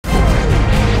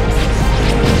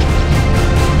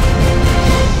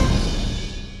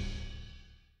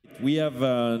we have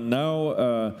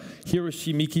now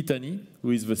Hiroshi Mikitani,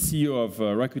 who is the CEO of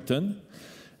Rakuten,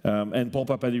 and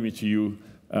Papadimitriou.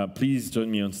 Please join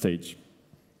me on stage.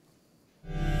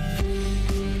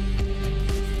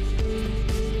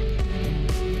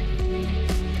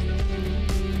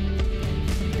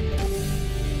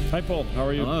 Hi, Paul. How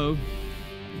are you? Hello.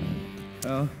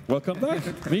 Welcome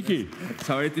back, Miki.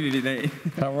 Sorry to be late.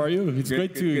 How are you?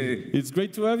 It's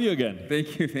great to have you again.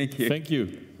 Thank you. Thank you. Thank you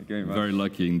very much. Very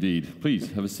lucky indeed.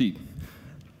 Please have a seat.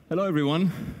 Hello,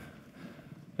 everyone.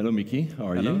 Hello, Miki. How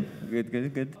are you?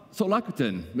 Good. So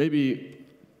Rakuten, maybe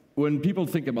when people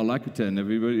think about Rakuten,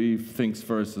 everybody thinks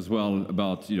first as well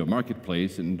about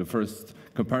marketplace, and the first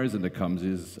comparison that comes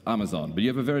is Amazon. But you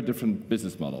have a very different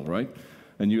business model, right?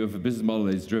 And you have a business model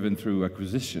that is driven through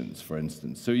acquisitions, for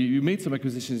instance. So you made some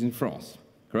acquisitions in France,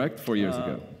 correct? 4 years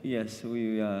ago. Yes,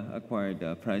 we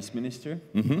acquired Price Minister,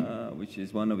 which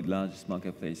is one of the largest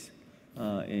marketplaces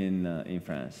in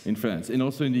France. In France, and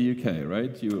also in the UK,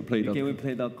 right? You played. UK, we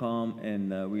Play.com,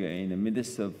 and we are in the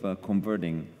midst of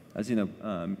converting. As you know,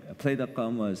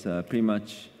 Play.com was pretty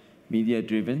much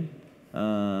media-driven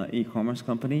e-commerce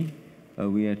company.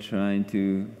 We are trying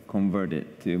to convert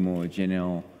it to a more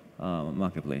general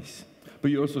marketplace.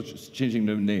 But you're also changing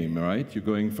the name, right? You're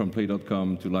going from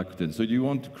Play.com to Rakuten. So do you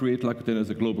want to create Rakuten as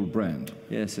a global brand?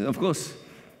 Yes, of course.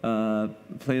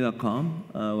 Play.com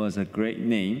was a great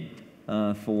name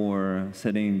for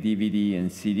selling DVD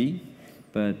and CD,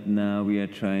 but now we are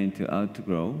trying to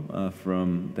outgrow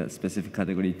from that specific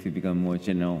category to become more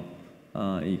general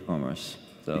e-commerce.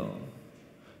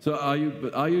 So are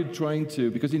you trying to,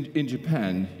 because in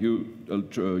Japan, you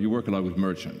work a lot with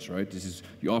merchants, right?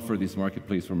 You offer this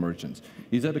marketplace for merchants.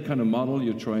 Is that the kind of model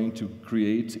you're trying to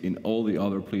create in all the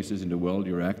other places in the world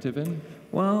you're active in?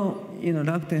 Well,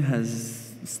 Rakuten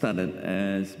has started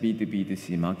as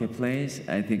B2B2C marketplace.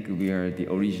 I think we are the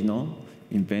original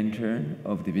inventor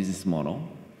of the business model.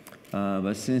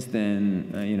 But since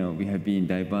then, we have been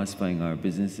diversifying our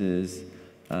businesses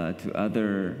to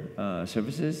other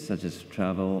services such as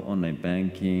travel, online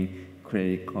banking,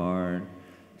 credit card.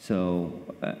 So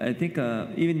I think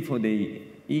even for the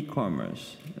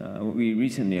e-commerce, we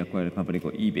recently acquired a company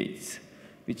called Ebates,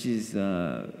 which is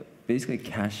basically a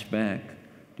cashback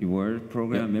reward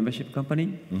program membership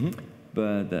company.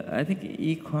 But I think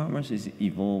e-commerce is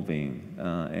evolving,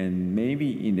 and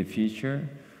maybe in the future,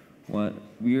 what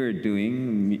we are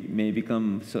doing may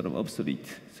become sort of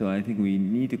obsolete. So I think we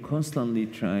need to constantly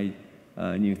try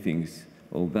new things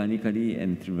organically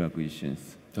and through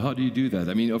acquisitions. So how do you do that?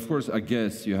 I mean, of course, I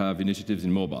guess you have initiatives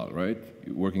in mobile, right?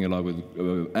 You're working a lot with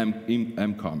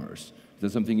m-commerce. Is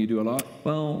that something you do a lot?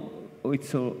 Well,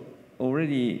 it's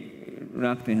already,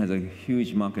 Rakuten has a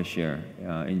huge market share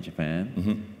in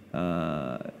Japan.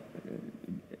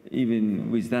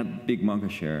 Even with that big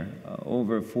market share,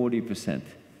 over 40%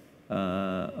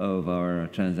 of our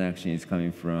transaction is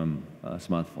coming from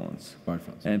smartphones.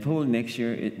 And probably next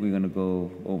year, we're going to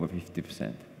go over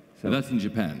 50%. So that's in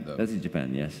Japan, though? That's in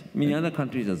Japan, yes. I mean, other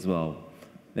countries as well.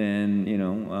 Then,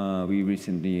 we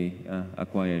recently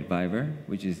acquired Viber,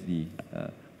 which is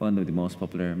one of the most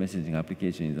popular messaging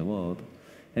applications in the world.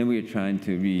 And we are trying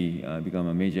to become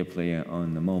a major player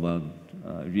on the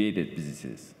mobile-related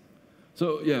businesses.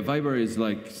 So, yeah, Viber is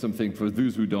like something, for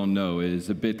those who don't know, is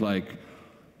a bit like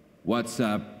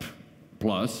WhatsApp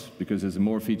Plus, because there's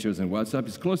more features than WhatsApp.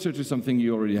 It's closer to something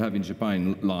you already have in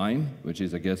Japan, Line, which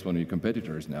is, I guess, one of your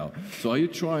competitors now. So are you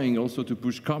trying also to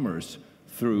push commerce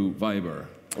through Viber?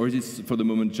 Or is it, for the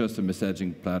moment, just a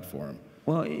messaging platform?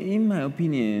 Well, in my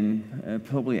opinion,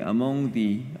 probably among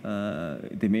the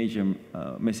major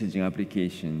messaging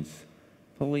applications,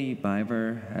 probably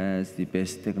Viber has the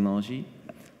best technology.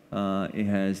 It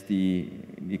has the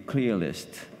clearest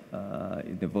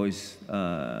the voice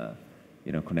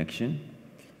connection.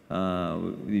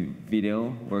 The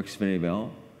video works very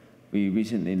well. We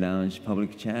recently launched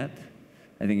public chat.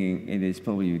 I think it is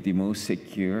probably the most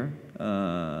secure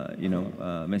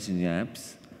messaging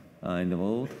apps in the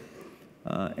world.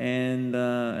 And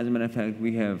as a matter of fact,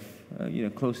 we have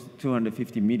close to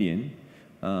 250 million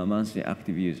monthly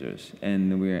active users,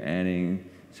 and we are adding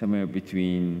somewhere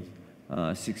between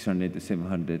 600 to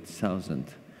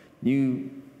 700,000 new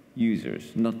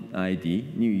users, not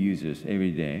ID, new users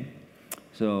every day.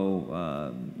 So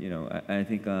I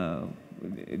think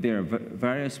there are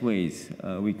various ways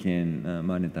we can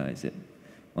monetize it.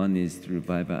 One is through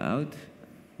Viber Out.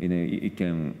 You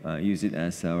can use it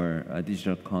as our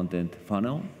digital content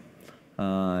funnel.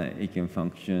 It can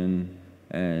function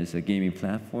as a gaming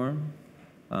platform,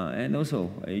 and also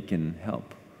it can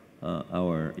help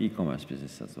our e-commerce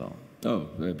business as well. Oh,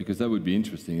 because that would be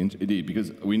interesting, indeed.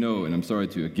 Because we know, and I'm sorry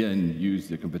to again use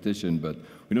the competition, but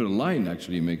we know the Line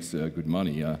actually makes good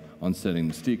money on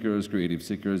selling stickers, creative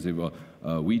stickers.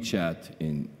 WeChat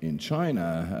in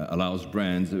China allows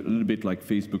brands, a little bit like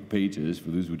Facebook pages,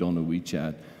 for those who don't know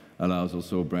WeChat, allows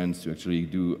also brands to actually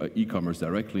do e-commerce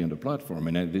directly on the platform.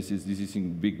 And this is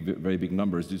in very big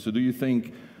numbers. So do you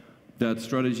think that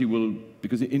strategy will,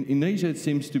 because in Asia it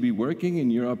seems to be working, in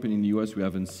Europe and in the US we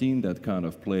haven't seen that kind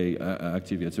of play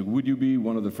active yet. So would you be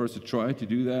one of the first to try to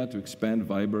do that, to expand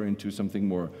Viber into something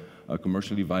more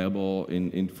commercially viable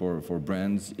for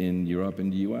brands in Europe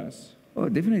and the US? Oh,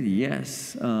 definitely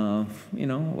yes.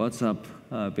 WhatsApp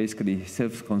basically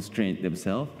self-constrained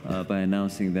themselves by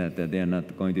announcing that they are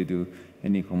not going to do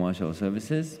any commercial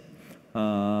services.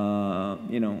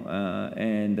 And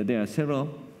there are several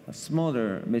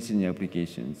smaller messaging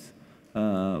applications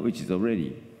which is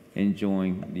already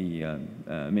enjoying the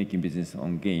making business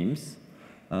on games.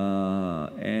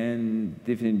 And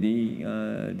definitely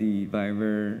the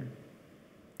Viber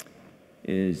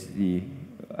is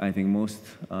I think, most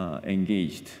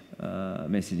engaged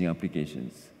messaging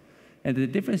applications. And the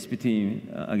difference between,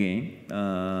 again,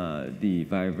 the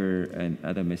Viber and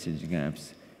other messaging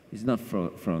apps is not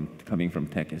coming from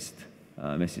text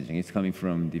messaging. It's coming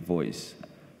from the voice.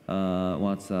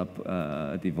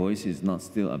 WhatsApp, the voice is not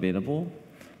still available.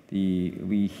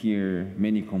 We hear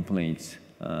many complaints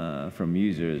from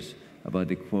users about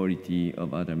the quality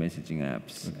of other messaging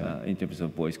apps in terms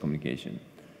of voice communication.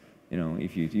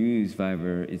 If you use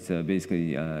Viber, it's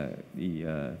basically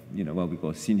what we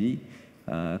call CD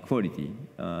quality.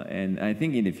 And I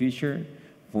think in the future,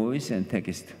 voice and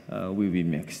text will be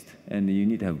mixed, and you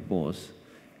need to have both.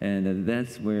 And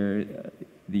that's where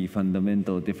the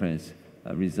fundamental difference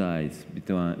resides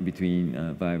between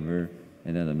Viber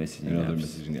and other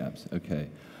messaging apps. Okay.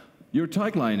 Your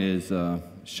tagline is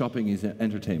shopping is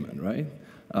entertainment, right?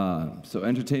 So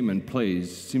entertainment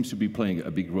seems to be playing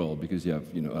a big role because you have,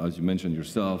 as you mentioned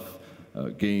yourself,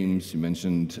 games. You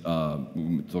mentioned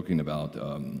talking about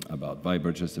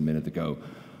Viber just a minute ago.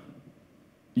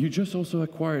 You just also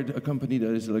acquired a company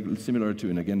that is similar to,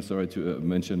 and again, sorry to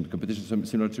mention competition,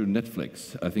 similar to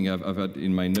Netflix. I think I've had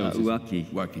in my notes. Wacky.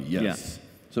 Wacky, yes. Yeah.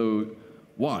 So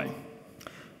why?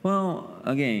 Well,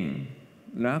 again,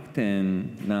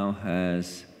 Rakuten now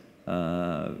has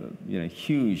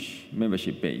huge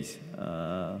membership base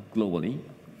globally,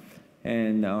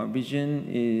 and our vision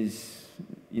is,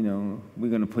 we're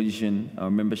going to position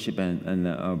our membership and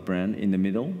our brand in the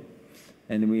middle,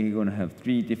 and we're going to have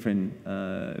 3 different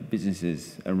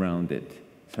businesses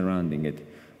surrounding it.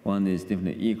 One is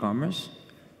definitely e-commerce.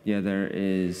 The other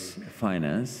is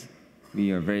finance.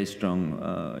 We are a very strong,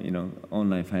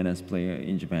 online finance player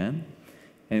in Japan,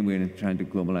 and we're trying to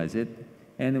globalize it.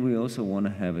 And we also want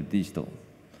to have a digital.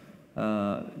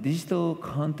 Digital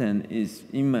content is,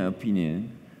 in my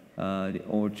opinion, the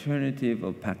alternative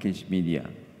of packaged media.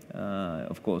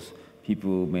 Of course,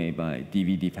 people may buy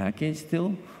DVD package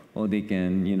still, or they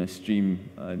can, stream,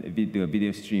 do a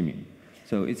video streaming.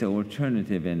 So it's an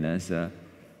alternative, and as a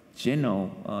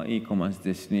general e-commerce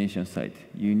destination site,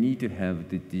 you need to have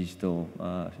the digital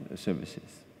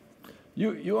services.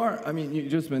 You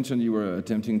just mentioned you were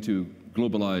attempting to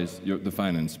globalize the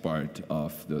finance part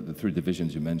of the 3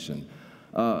 divisions you mentioned.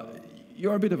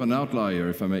 You're a bit of an outlier,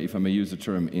 if I may use the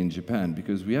term, in Japan,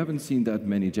 because we haven't seen that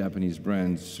many Japanese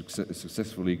brands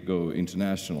successfully go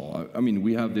international.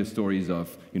 We have the stories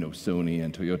of Sony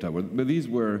and Toyota, but these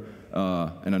were,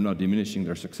 and I'm not diminishing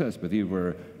their success, but these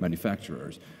were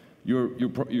manufacturers.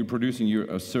 You're producing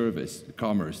a service,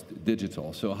 commerce,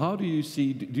 digital. So how do you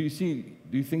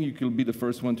think you could be the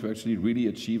first one to actually really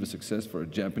achieve a success for a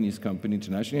Japanese company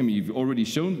internationally? You've already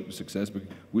shown success, but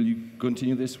will you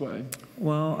continue this way?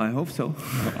 Well, I hope so.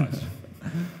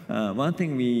 One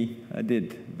thing we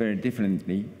did very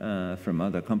differently from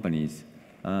other companies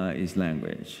is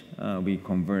language. We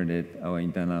converted our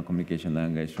internal communication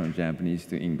language from Japanese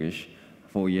to English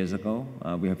 4 years ago.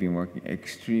 We have been working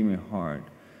extremely hard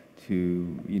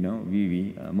to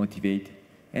really motivate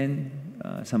and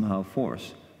somehow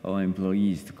force our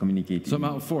employees to communicate.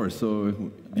 Somehow force, so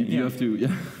you have to,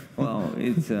 yeah. Well,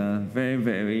 it's a very,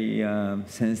 very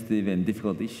sensitive and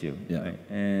difficult issue. Yeah. Right?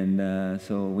 And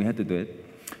so we had to do it.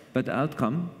 But the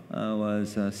outcome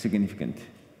was significant.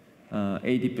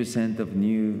 80% of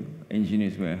new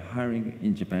engineers we're hiring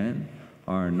in Japan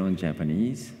are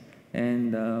non-Japanese.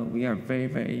 And we are very,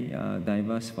 very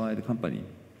diversified company.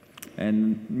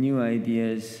 And new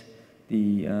ideas,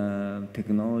 the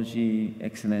technology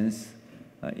excellence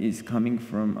is coming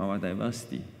from our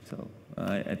diversity. So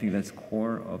I think that's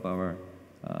core of our,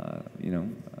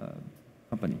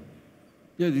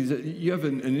 Yeah, you have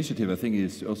an initiative, I think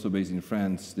it's also based in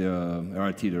France, the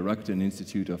RIT, the Rakuten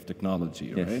Institute of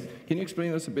Technology, right? Yes. Can you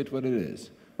explain us a bit what it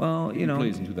is? Well, you know,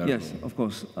 plays into that yes, role. of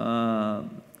course.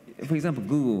 For example,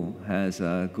 Google has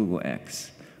Google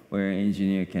X, where an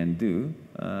engineer can do,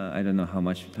 I don't know how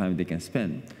much time they can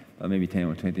spend, maybe 10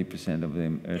 or 20% of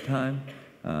their time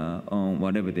on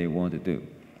whatever they want to do.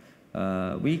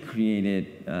 We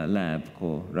created a lab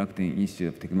called Rakuten Institute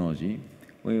of Technology,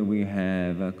 where we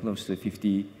have close to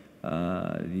 50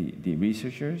 the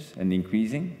researchers and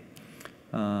increasing,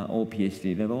 all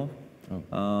PhD level.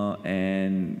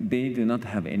 And they do not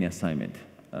have any assignment.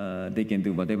 They can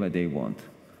do whatever they want.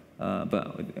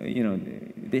 But you know,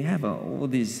 they have all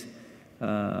these,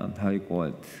 how you call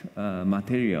it,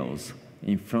 materials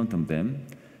in front of them.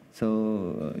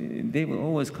 So they will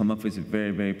always come up with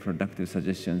very, very productive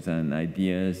suggestions and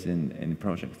ideas and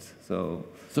projects. So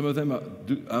some of them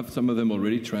have some of them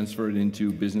already transferred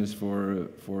into business for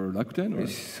Rakuten? Or?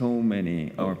 So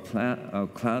many. Our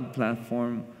cloud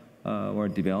platform were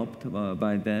developed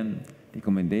by them.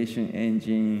 Recommendation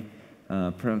engine,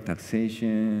 product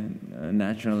taxation,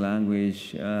 natural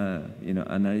language, you know,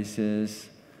 analysis.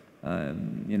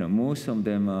 You know, most of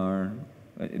them are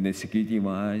the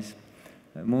security-wise.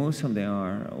 Most of them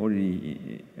are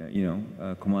already, you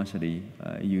know, commercially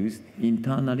used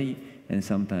internally and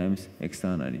sometimes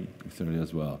externally. Externally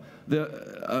as well.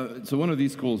 So one of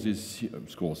these schools is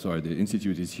the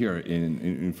institute is here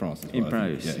in France as well. In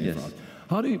Paris, yeah, in yes. France.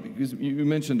 How do you, because you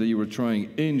mentioned that you were trying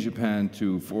in Japan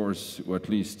to force, or at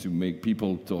least to make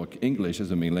people talk English as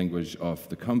the main language of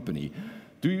the company.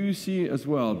 Do you see as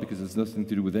well, because it's nothing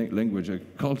to do with language, a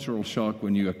cultural shock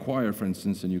when you acquire, for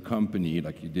instance, a new company,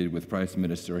 like you did with Prime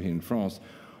Minister here in France?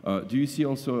 Do you see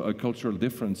also a cultural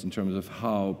difference in terms of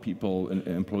how people and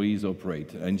employees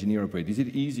operate, engineers operate? Is it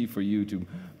easy for you to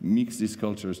mix these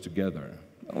cultures together?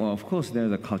 Well, of course,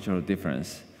 there's a cultural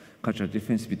difference. Cultural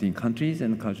difference between countries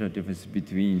and cultural difference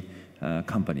between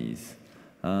companies.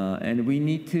 And we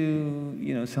need to,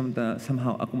 you know,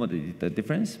 somehow accommodate the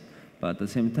difference. But at the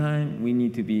same time, we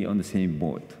need to be on the same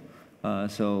board.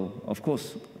 So, of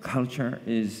course, culture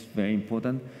is very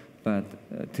important. But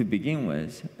to begin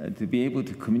with, to be able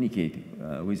to communicate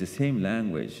with the same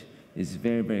language is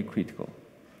very, very critical.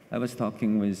 I was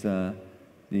talking with the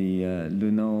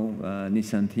Renault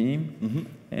Nissan team,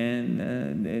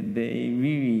 and they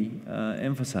really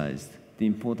emphasized the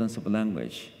importance of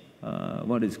language.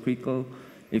 What is critical,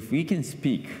 if we can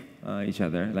speak each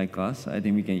other like us, I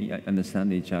think we can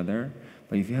understand each other.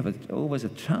 But if you have always a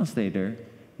translator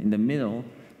in the middle,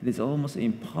 it is almost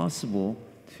impossible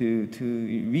to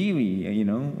really, you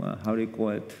know, how do you call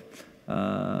it,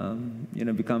 you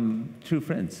know, become true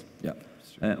friends,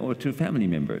 or true family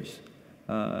members.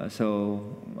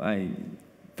 So I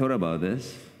thought about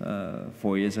this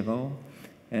 4 years ago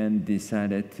and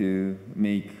decided to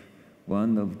make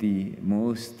one of the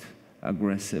most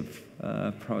aggressive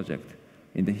project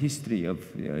in the history of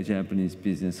Japanese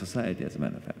business society, as a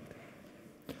matter of fact.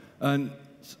 And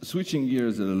switching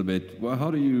gears a little bit, well,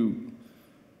 how do you,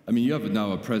 I mean, you have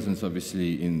now a presence,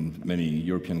 obviously, in many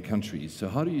European countries. So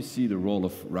how do you see the role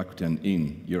of Rakuten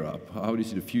in Europe? How do you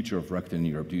see the future of Rakuten in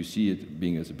Europe? Do you see it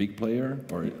being as a big player?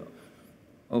 Or?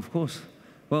 Of course.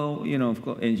 Well, you know, of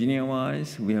course,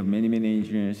 engineer-wise, we have many, many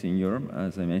engineers in Europe,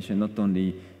 as I mentioned, not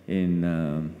only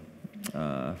in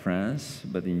France,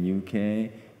 but in UK,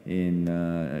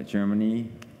 in Germany,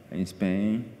 in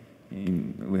Spain,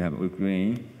 we have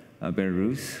Ukraine,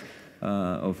 Belarus,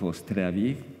 of course, Tel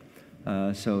Aviv.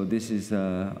 So this is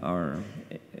the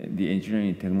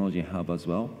engineering technology hub as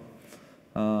well.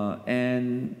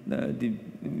 And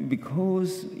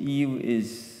because EU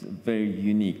is very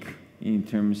unique in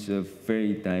terms of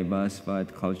very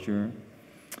diversified culture,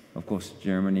 of course,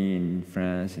 Germany and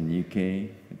France and UK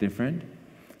are different.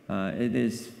 It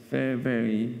is very,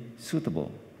 very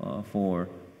suitable for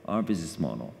our business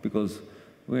model because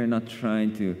we're not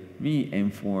trying to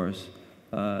reinforce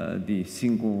the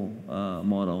single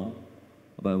model,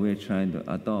 but we're trying to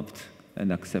adopt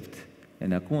and accept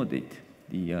and accommodate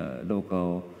the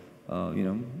local,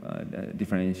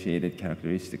 differentiated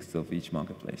characteristics of each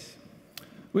marketplace.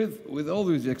 With all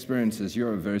these experiences,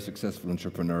 you're a very successful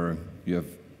entrepreneur. You have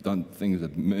done things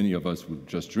that many of us would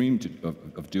just dream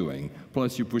of doing.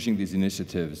 Plus, you're pushing these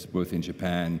initiatives both in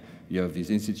Japan. You have these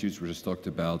institutes we just talked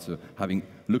about. So,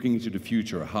 looking into the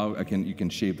future, how you can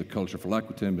shape the culture for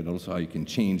Rakuten, but also how you can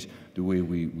change the way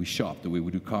we shop, the way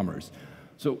we do commerce.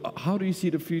 So, how do you see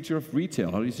the future of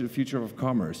retail? How do you see the future of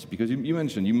commerce? Because you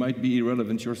mentioned you might be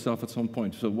irrelevant yourself at some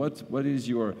point. So, what is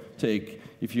your take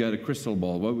if you had a crystal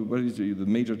ball? What is the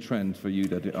major trends for you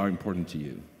that are important to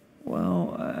you?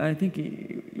 Well, I think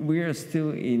we are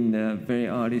still in a very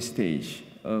early stage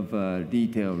of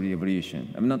retail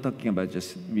revolution. I'm not talking about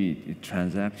just the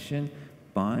transaction,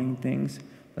 buying things,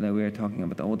 but we are talking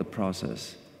about all the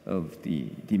process of the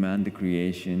demand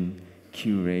creation,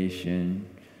 curation,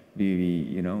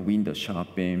 the window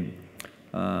shopping.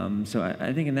 So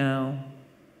I think now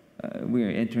we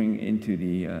are entering into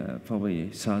the probably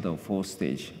third or fourth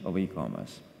stage of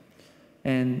e-commerce.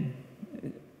 And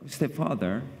step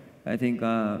further, I think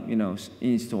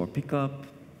in-store pickup,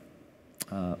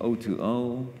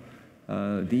 O2O,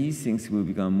 these things will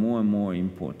become more and more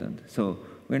important. So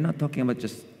we're not talking about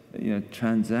just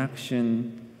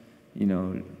transaction,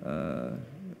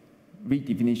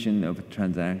 redefinition of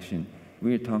transaction.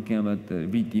 We're talking about the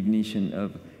redefinition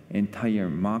of entire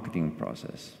marketing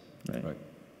process, right?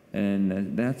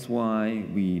 And that's why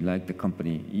we like the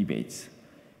company Ebates.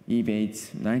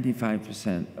 Ebates,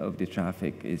 95% of the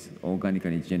traffic is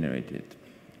organically generated.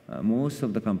 Most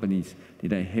of the companies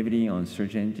rely heavily on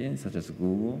search engines, such as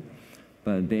Google,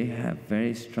 but they have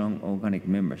very strong organic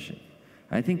membership.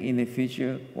 I think in the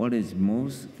future, what is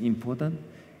most important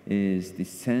is the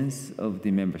sense of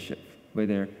the membership.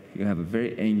 Whether you have a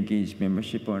very engaged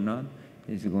membership or not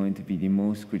is going to be the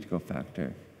most critical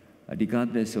factor,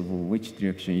 regardless of which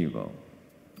direction you go.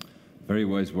 Very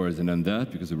wise words, and on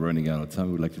that, because we're running out of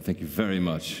time, we'd like to thank you very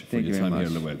much for your time here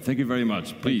at LeWeb'. Thank you very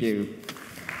much. Please. Thank you.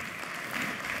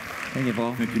 Thank you,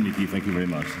 Paul. Thank you, Miki. Thank you very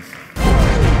much.